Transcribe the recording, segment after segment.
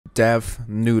Def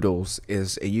Noodles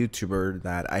is a YouTuber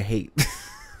that I hate.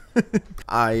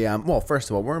 Well, first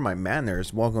of all, where are my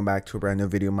manners? Welcome back to a brand new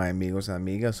video, my amigos and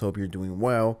amigas. Hope you're doing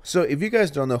well. So if you guys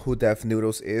don't know who Def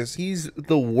Noodles is, he's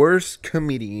the worst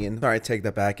comedian. Sorry, I take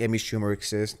that back. Amy Schumer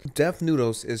exists. Def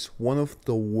Noodles is one of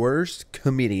the worst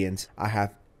comedians I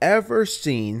have ever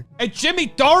seen. And Jimmy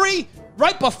Dory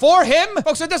right before him?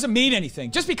 Folks, that doesn't mean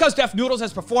anything. Just because Def Noodles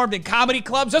has performed in comedy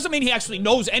clubs doesn't mean he actually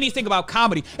knows anything about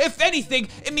comedy. If anything,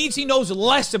 it means he knows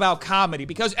less about comedy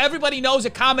because everybody knows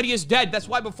that comedy is dead. That's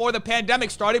why before the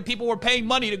pandemic started, people were paying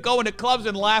money to go into clubs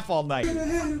and laugh all night.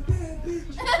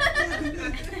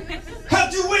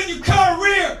 How'd you win your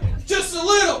career? Just a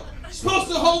little. You're supposed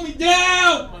to hold me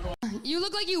down. You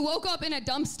look like you woke up in a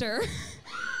dumpster.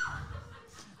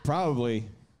 Probably.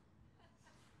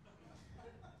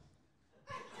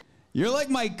 You're like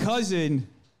my cousin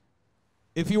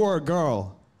if you were a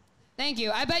girl. Thank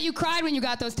you. I bet you cried when you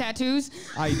got those tattoos.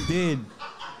 I did.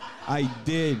 I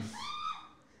did.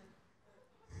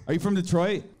 Are you from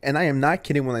Detroit? And I am not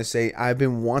kidding when I say I've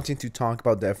been wanting to talk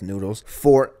about Def Noodles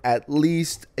for at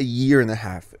least a year and a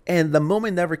half. And the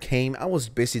moment never came. I was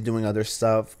busy doing other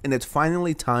stuff. And it's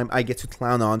finally time I get to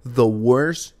clown on the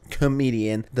worst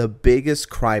comedian, the biggest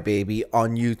crybaby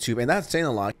on YouTube. And that's saying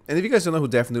a lot. And if you guys don't know who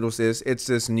Def Noodles is, it's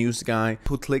this news guy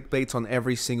who clickbaits on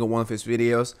every single one of his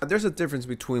videos. There's a difference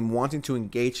between wanting to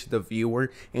engage the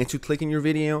viewer into clicking your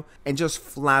video and just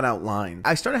flat out lying.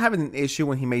 I started having an issue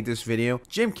when he made this video.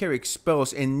 Jim Carrey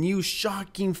exposed a new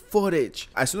shocking footage.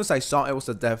 As soon as I saw it was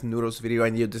the Def Noodles video, I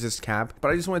knew this is cap.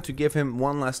 But I just wanted to give him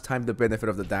one last time the benefit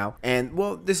of the doubt. And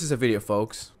well, this is a video,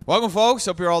 folks. Welcome, folks.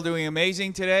 Hope you're all doing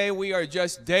amazing today. We are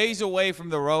just days away from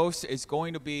the roast. It's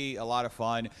going to be a lot of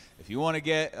fun. If you want to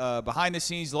get behind the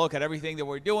scenes look at everything that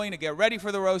we're doing to get ready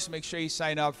for the roast, make sure you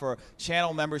sign up for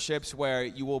channel memberships where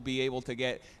you will be able to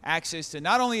get access to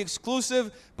not only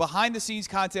exclusive behind the scenes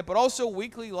content, but also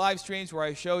weekly live streams where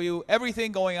I show you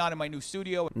everything going on in my new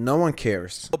studio. No one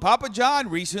cares. Papa John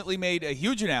recently made a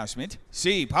huge announcement.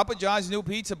 See, Papa John's new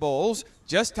pizza bowls,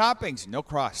 just toppings, no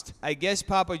crust. I guess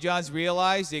Papa John's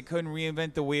realized they couldn't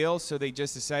reinvent the wheel, so they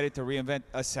just decided to reinvent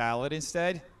a salad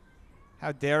instead.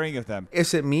 How daring of them.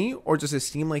 Is it me, or does it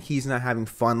seem like he's not having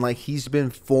fun? Like he's been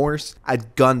forced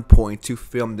at gunpoint to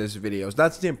film this video.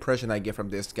 That's the impression I get from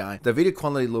this guy. The video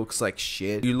quality looks like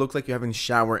shit. You look like you haven't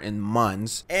showered in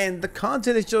months. And the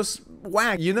content is just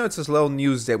whack. You know it's a slow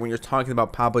news day when you're talking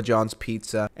about Papa John's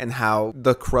pizza and how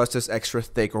the crust is extra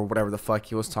thick or whatever the fuck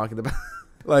he was talking about.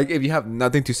 Like, if you have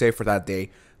nothing to say for that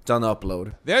day, don't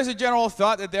upload. There's a general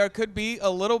thought that there could be a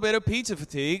little bit of pizza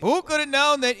fatigue. Who could have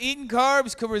known that eating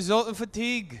carbs could result in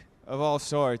fatigue of all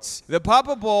sorts? The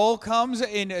Papa Bowl comes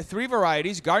in 3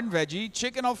 varieties: garden veggie,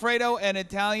 chicken Alfredo, and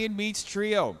Italian meats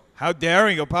trio. How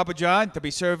daring of Papa John to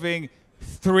be serving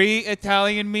 3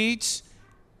 Italian meats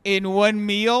in one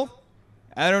meal?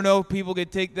 I don't know if people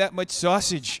could take that much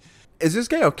sausage. Is this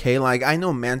guy okay? Like, I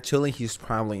know mentally he's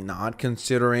probably not,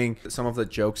 considering some of the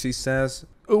jokes he says.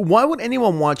 Why would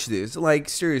anyone watch this? Like,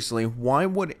 seriously, why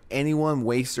would anyone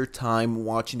waste their time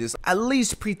watching this? At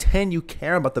least pretend you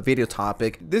care about the video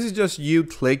topic. This is just you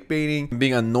clickbaiting,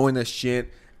 being annoying as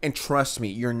shit. And trust me,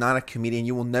 you're not a comedian.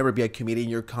 You will never be a comedian.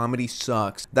 Your comedy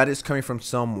sucks. That is coming from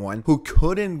someone who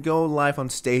couldn't go live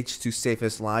on stage to save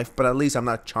his life, but at least I'm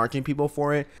not charging people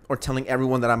for it or telling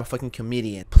everyone that I'm a fucking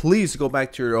comedian. Please go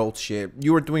back to your old shit.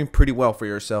 You are doing pretty well for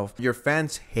yourself. Your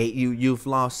fans hate you. You've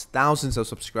lost thousands of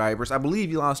subscribers. I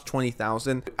believe you lost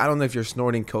 20,000. I don't know if you're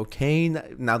snorting cocaine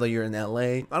now that you're in LA.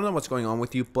 I don't know what's going on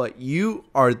with you, but you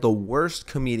are the worst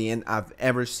comedian I've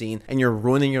ever seen, and you're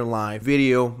ruining your life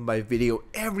video by video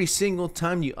every single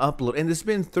time you upload. And it's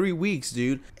been 3 weeks,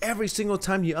 dude. Every single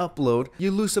time you upload,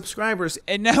 you lose subscribers.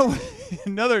 And now,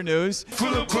 in other news,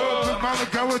 can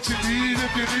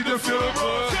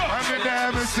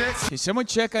someone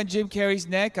check on Jim Carrey's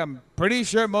neck? I'm pretty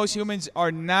sure most humans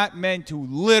are not meant to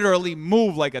literally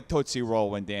move like a Tootsie Roll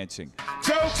when dancing.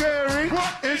 Joe Carey,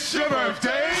 what is your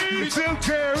birthday? Jim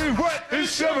Carrey, what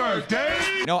is your birthday?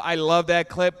 You know, I love that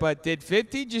clip, but did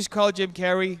 50 just call Jim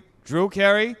Carrey Drew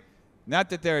Carey?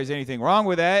 Not that there is anything wrong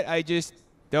with that. I just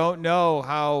don't know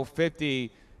how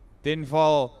 50 didn't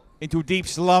fall into deep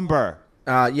slumber.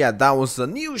 Yeah, that was the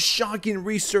new shocking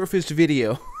resurfaced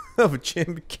video of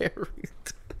Jim Carrey.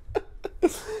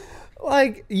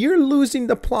 Like, you're losing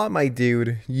the plot, my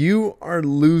dude. You are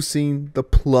losing the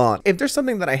plot. If there's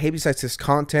something that I hate besides his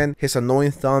content, his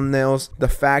annoying thumbnails, the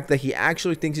fact that he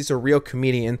actually thinks he's a real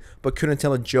comedian but couldn't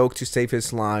tell a joke to save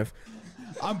his life.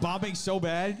 I'm bombing so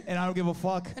bad, and I don't give a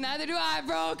fuck. Neither do I,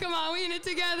 bro. Come on, we in it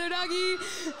together, doggy.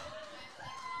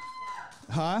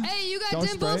 Huh? Hey, you got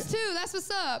dimples too. That's what's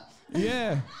up.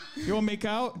 Yeah. You want to make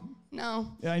out?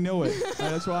 No. Yeah, I know it.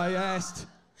 That's why I asked.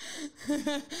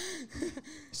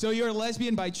 So you're a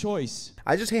lesbian by choice.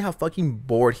 I just hate how fucking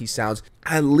bored he sounds.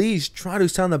 At least try to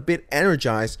sound a bit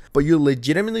energized, but you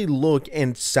legitimately look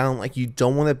and sound like you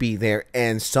don't want to be there,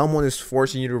 and someone is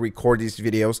forcing you to record these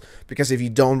videos, because if you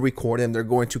don't record them, they're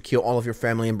going to kill all of your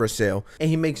family in Brazil. And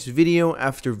he makes video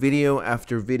after video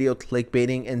after video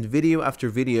clickbaiting, and video after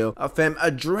video of him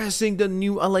addressing the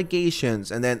new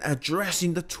allegations and then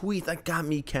addressing the tweet that got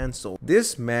me canceled.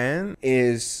 This man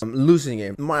is losing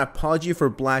it. My apology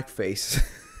for blackface.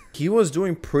 He was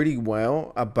doing pretty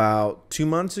well about 2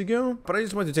 months ago, but I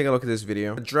just wanted to take a look at this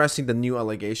video addressing the new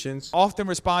allegations. Often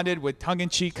responded with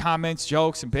tongue-in-cheek comments,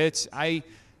 jokes, and bits. I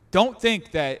don't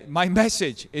think that my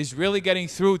message is really getting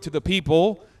through to the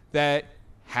people that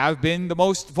have been the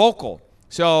most vocal.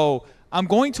 So I'm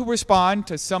going to respond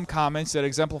to some comments that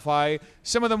exemplify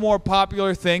some of the more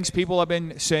popular things people have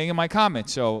been saying in my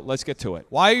comments. So let's get to it.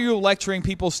 Why are you lecturing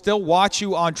people still watch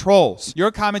you on trolls? Your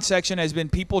comment section has been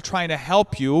people trying to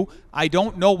help you. I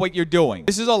don't know what you're doing.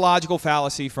 This is a logical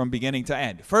fallacy from beginning to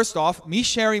end. First off, me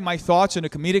sharing my thoughts in a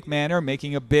comedic manner,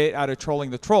 making a bit out of trolling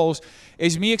the trolls,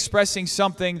 is me expressing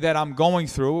something that I'm going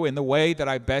through in the way that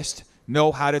I best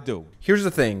know how to do. Here's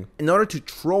the thing. In order to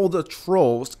troll the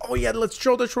trolls, oh yeah, let's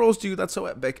troll the trolls, dude, that's so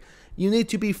epic. You need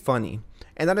to be funny.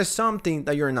 And that is something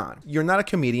that you're not. You're not a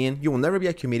comedian. You will never be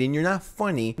a comedian. You're not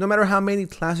funny. No matter how many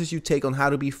classes you take on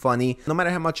how to be funny, no matter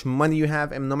how much money you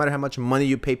have, and no matter how much money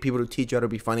you pay people to teach you how to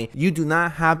be funny, you do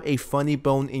not have a funny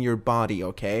bone in your body,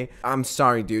 okay? I'm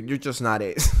sorry, dude. You're just not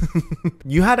it.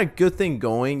 You had a good thing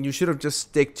going. You should have just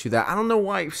stick to that. I don't know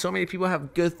why so many people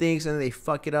have good things and they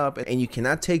fuck it up, and you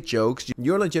cannot take jokes.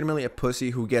 You're legitimately a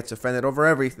pussy who gets offended over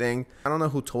everything. I don't know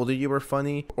who told you were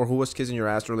funny or who was kissing your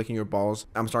ass or licking your balls.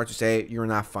 I'm sorry to say,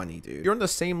 you're not funny, dude. You're on the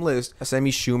same list as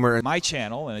Amy Schumer and my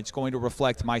channel, and it's going to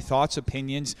reflect my thoughts,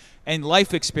 opinions, and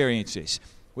life experiences.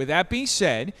 With that being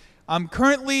said, I'm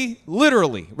currently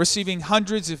literally receiving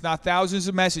hundreds, if not thousands,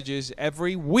 of messages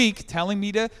every week telling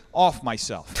me to off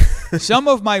myself. Some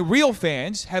of my real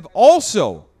fans have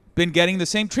also been getting the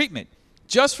same treatment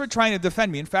just for trying to defend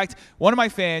me. In fact, one of my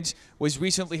fans was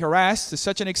recently harassed to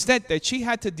such an extent that she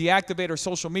had to deactivate her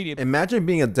social media. Imagine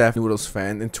being a Def Noodles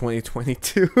fan in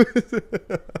 2022.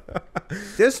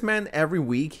 This man, every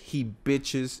week, he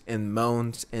bitches and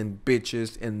moans and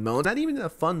bitches and moans. Not even in a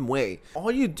fun way.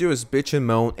 All you do is bitch and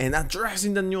moan and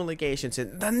addressing the new allegations.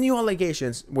 And the new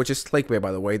allegations, which is clickbait,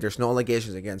 by the way. There's no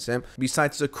allegations against him.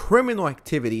 Besides the criminal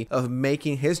activity of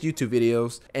making his YouTube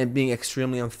videos and being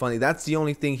extremely unfunny. That's the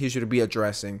only thing he should be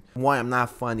addressing. Why I'm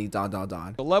not funny, ...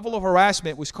 The level of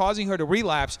harassment was causing her to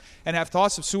relapse and have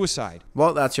thoughts of suicide.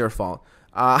 Well, that's your fault.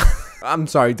 I'm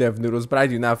sorry, Def Noodles, but I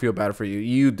do not feel bad for you.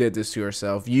 You did this to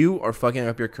yourself. You are fucking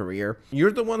up your career.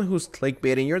 You're the one who's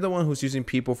clickbaiting. You're the one who's using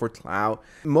people for clout.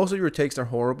 Most of your takes are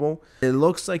horrible. It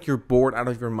looks like you're bored out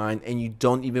of your mind and you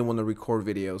don't even want to record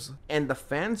videos. And the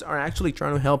fans are actually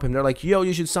trying to help him. They're like, yo,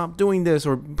 you should stop doing this,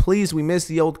 or please, we miss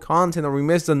the old content, or we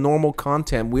miss the normal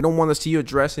content. We don't want to see you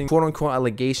addressing quote-unquote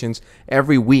allegations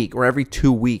every week or every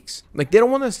 2 weeks. Like, they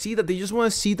don't want to see that. They just want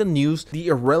to see the news, the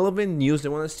irrelevant news. They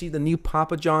want to see the new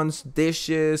Papa John's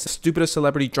dishes, stupidest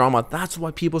celebrity drama. That's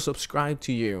why people subscribe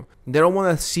to you. They don't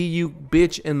want to see you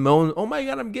bitch and moan. Oh my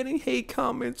god, I'm getting hate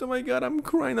comments. Oh my god, I'm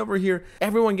crying over here.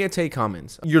 Everyone gets hate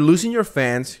comments. You're losing your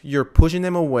fans. You're pushing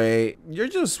them away. You're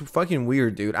just fucking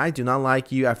weird, dude. I do not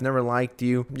like you. I've never liked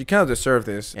you. You kind of deserve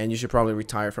this, and you should probably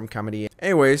retire from comedy.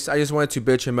 Anyways, I just wanted to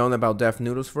bitch and moan about Def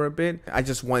Noodles for a bit. I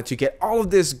just wanted to get all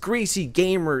of this greasy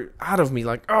gamer out of me,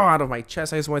 like, oh, out of my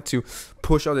chest. I just wanted to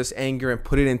push all this anger and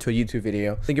put it into a YouTube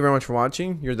video. Thank you very much for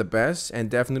watching. You're the best,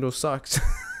 and Def Noodles sucks.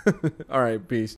 All right, peace.